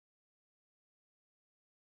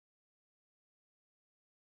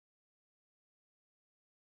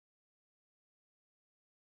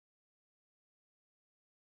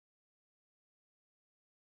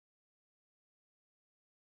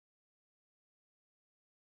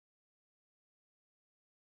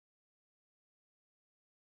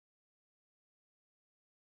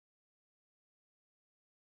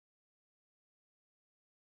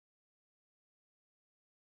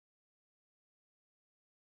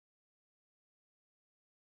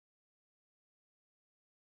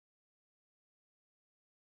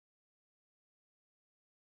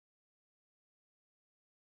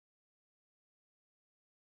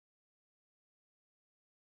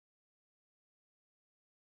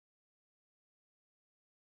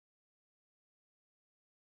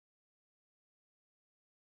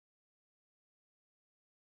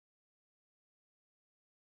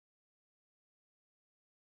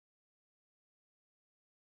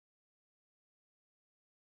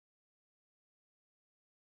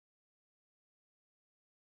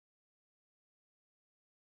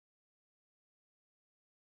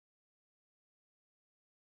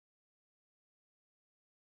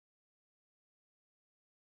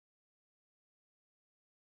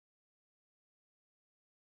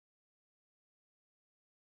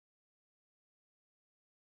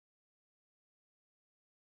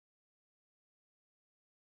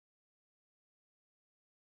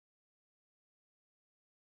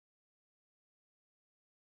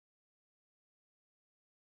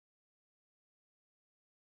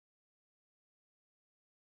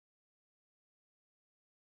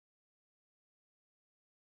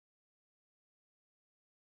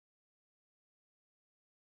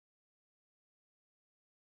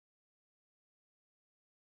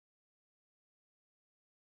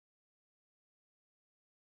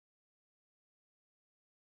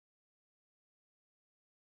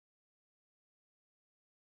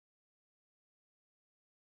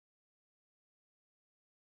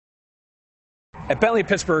At Bentley of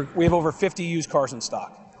Pittsburgh, we have over 50 used cars in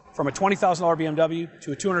stock. From a $20,000 BMW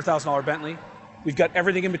to a $200,000 Bentley, we've got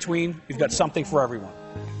everything in between. We've got something for everyone.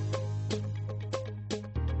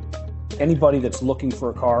 Anybody that's looking for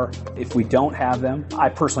a car, if we don't have them, I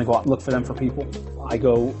personally go out and look for them for people. I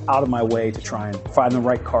go out of my way to try and find the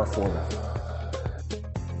right car for them.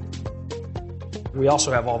 We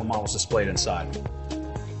also have all the models displayed inside.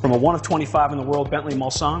 From a 1 of 25 in the world Bentley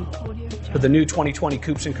Mulsanne to the new 2020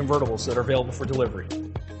 coupes and convertibles that are available for delivery.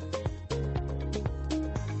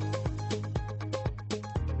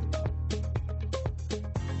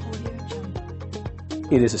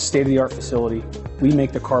 It is a state-of-the-art facility. We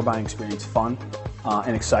make the car buying experience fun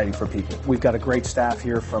and exciting for people. We've got a great staff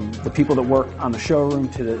here, from the people that work on the showroom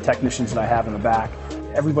to the technicians that I have in the back.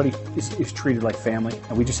 Everybody is treated like family,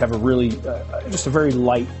 and we just have a really, just a very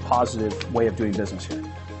light, positive way of doing business here.